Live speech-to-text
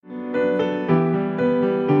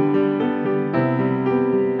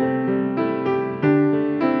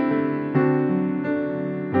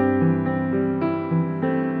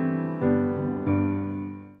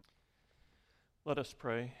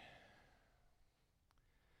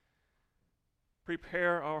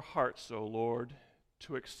Prepare our hearts, O Lord,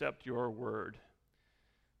 to accept your word.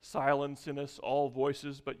 Silence in us all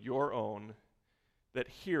voices but your own, that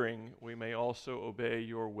hearing we may also obey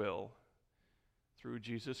your will. Through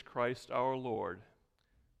Jesus Christ our Lord.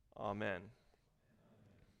 Amen.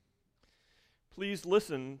 Please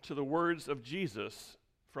listen to the words of Jesus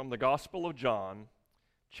from the Gospel of John,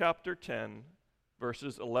 chapter 10,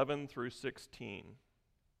 verses 11 through 16.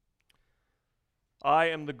 I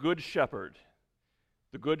am the good shepherd.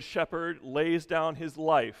 The good shepherd lays down his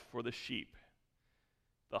life for the sheep.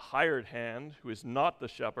 The hired hand, who is not the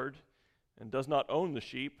shepherd and does not own the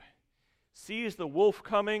sheep, sees the wolf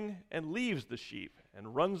coming and leaves the sheep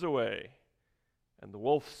and runs away, and the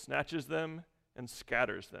wolf snatches them and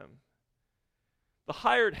scatters them. The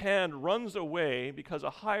hired hand runs away because a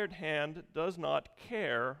hired hand does not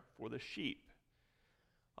care for the sheep.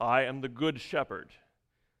 I am the good shepherd.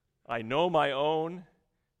 I know my own,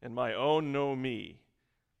 and my own know me,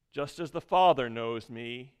 just as the Father knows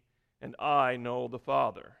me, and I know the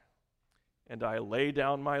Father. And I lay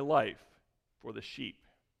down my life for the sheep.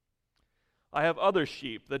 I have other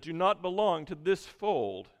sheep that do not belong to this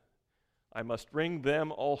fold. I must bring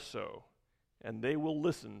them also, and they will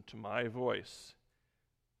listen to my voice.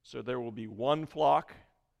 So there will be one flock,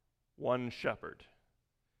 one shepherd.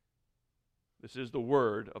 This is the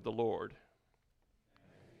word of the Lord.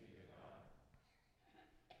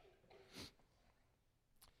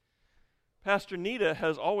 Pastor Nita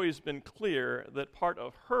has always been clear that part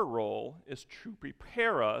of her role is to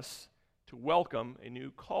prepare us to welcome a new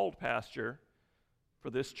called pastor for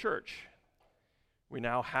this church. We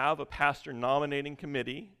now have a pastor nominating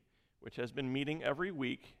committee, which has been meeting every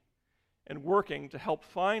week and working to help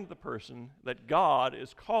find the person that God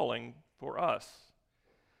is calling for us.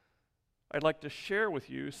 I'd like to share with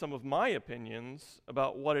you some of my opinions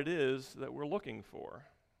about what it is that we're looking for.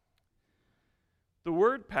 The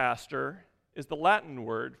word pastor is the Latin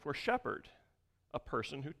word for shepherd, a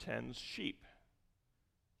person who tends sheep.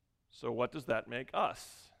 So what does that make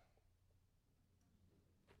us?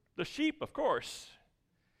 The sheep, of course.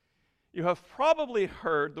 You have probably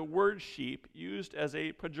heard the word sheep used as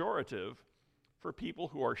a pejorative for people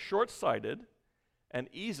who are short-sighted and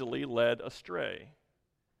easily led astray.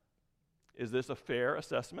 Is this a fair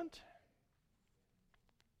assessment?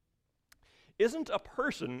 Isn't a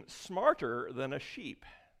person smarter than a sheep?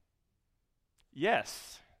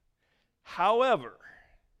 Yes. However,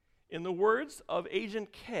 in the words of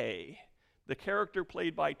Agent K, the character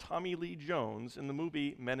played by Tommy Lee Jones in the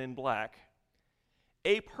movie Men in Black,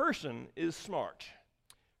 a person is smart.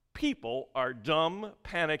 People are dumb,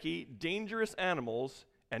 panicky, dangerous animals,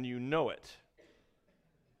 and you know it.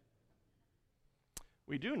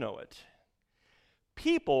 We do know it.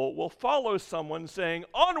 People will follow someone saying,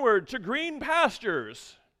 "Onward to green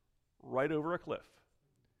pastures," right over a cliff.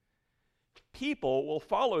 People will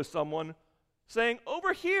follow someone saying,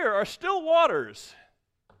 "Over here are still waters,"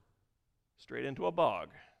 straight into a bog.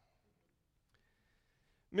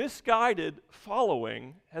 Misguided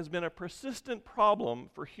following has been a persistent problem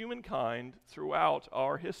for humankind throughout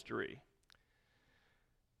our history.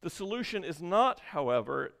 The solution is not,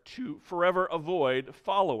 however, to forever avoid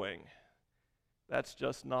following. That's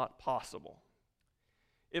just not possible.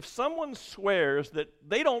 If someone swears that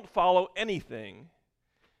they don't follow anything,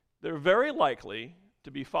 they're very likely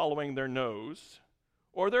to be following their nose,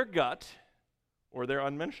 or their gut, or their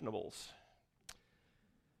unmentionables.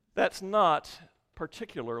 That's not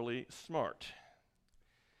particularly smart.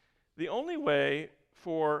 The only way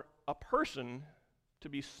for a person to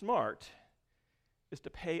be smart is to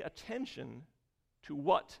pay attention to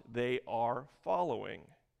what they are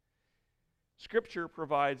following. Scripture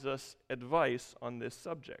provides us advice on this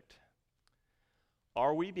subject.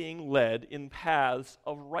 Are we being led in paths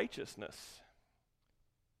of righteousness?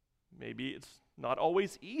 Maybe it's not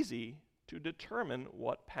always easy to determine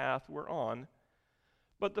what path we're on,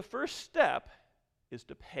 but the first step is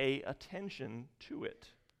to pay attention to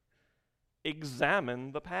it.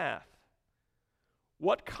 Examine the path.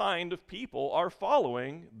 What kind of people are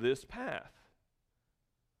following this path?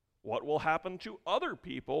 What will happen to other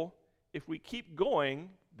people if we keep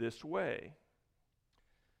going this way?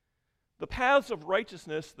 The paths of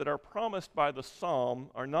righteousness that are promised by the psalm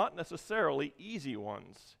are not necessarily easy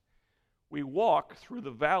ones. We walk through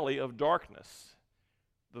the valley of darkness,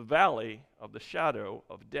 the valley of the shadow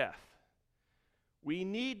of death. We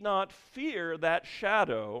need not fear that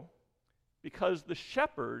shadow because the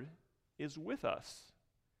shepherd is with us.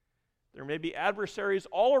 There may be adversaries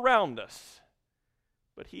all around us,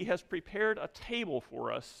 but he has prepared a table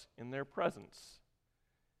for us in their presence.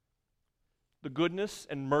 The goodness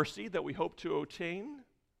and mercy that we hope to obtain,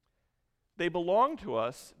 They belong to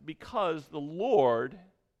us because the Lord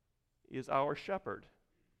is our shepherd.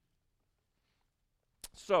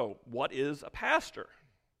 So, what is a pastor?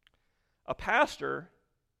 A pastor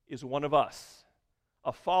is one of us,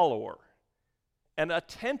 a follower, an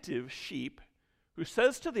attentive sheep who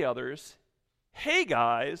says to the others, "Hey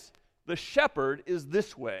guys, the shepherd is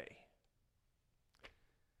this way."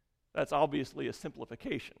 That's obviously a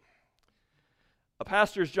simplification. A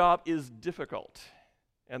pastor's job is difficult,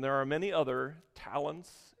 and there are many other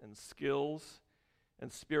talents and skills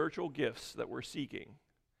and spiritual gifts that we're seeking.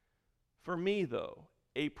 For me, though,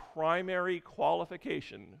 a primary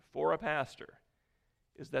qualification for a pastor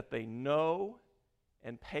is that they know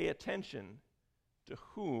and pay attention to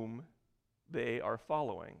whom they are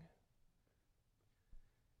following.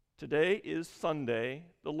 Today is Sunday,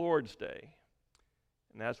 the Lord's Day.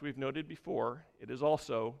 And as we've noted before, it is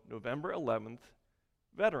also November 11th,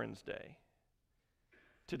 Veterans Day.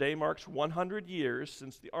 Today marks 100 years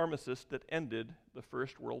since the armistice that ended the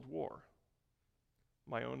First World War.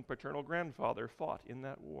 My own paternal grandfather fought in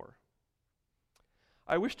that war.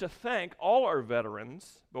 I wish to thank all our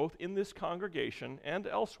veterans, both in this congregation and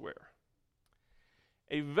elsewhere.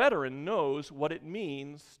 A veteran knows what it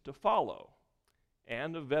means to follow,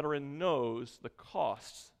 and a veteran knows the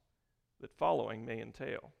costs that following may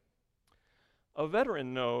entail. A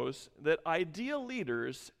veteran knows that ideal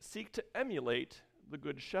leaders seek to emulate the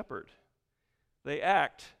Good Shepherd. They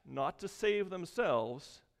act not to save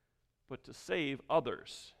themselves, but to save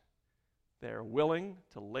others. They are willing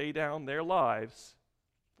to lay down their lives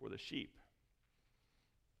for the sheep.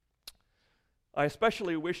 I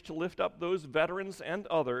especially wish to lift up those veterans and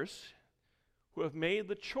others who have made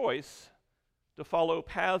the choice to follow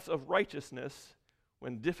paths of righteousness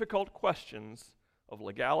when difficult questions of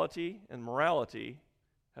legality and morality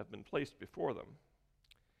have been placed before them.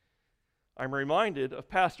 I'm reminded of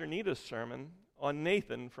Pastor Nita's sermon on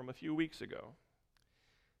Nathan from a few weeks ago.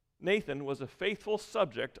 Nathan was a faithful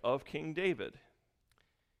subject of King David.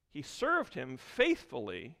 He served him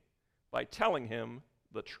faithfully by telling him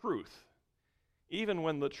the truth, even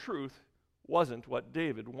when the truth wasn't what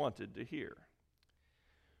David wanted to hear.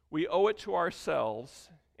 We owe it to ourselves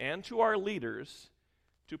and to our leaders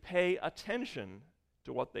to pay attention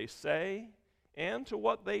to what they say and to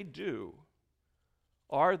what they do.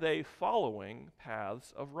 Are they following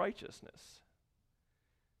paths of righteousness?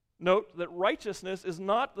 Note that righteousness is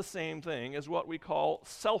not the same thing as what we call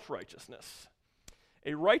self-righteousness.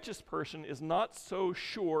 A righteous person is not so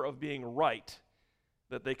sure of being right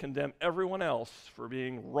that they condemn everyone else for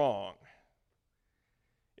being wrong.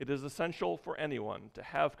 It is essential for anyone to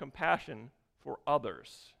have compassion for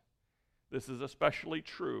others. This is especially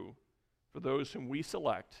true for those whom we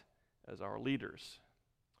select as our leaders.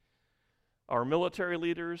 Our military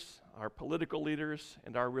leaders, our political leaders,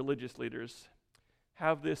 and our religious leaders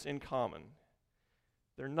have this in common.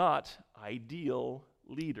 They're not ideal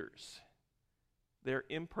leaders. They're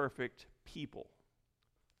imperfect people.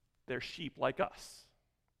 They're sheep like us.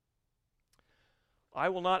 I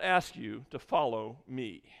will not ask you to follow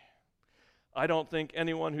me. I don't think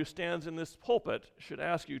anyone who stands in this pulpit should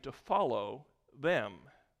ask you to follow them.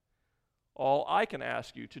 All I can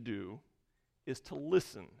ask you to do is to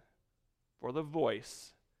listen for the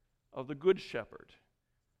voice of the Good Shepherd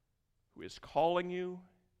who is calling you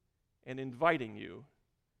and inviting you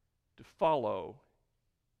to follow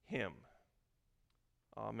him.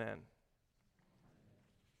 Amen.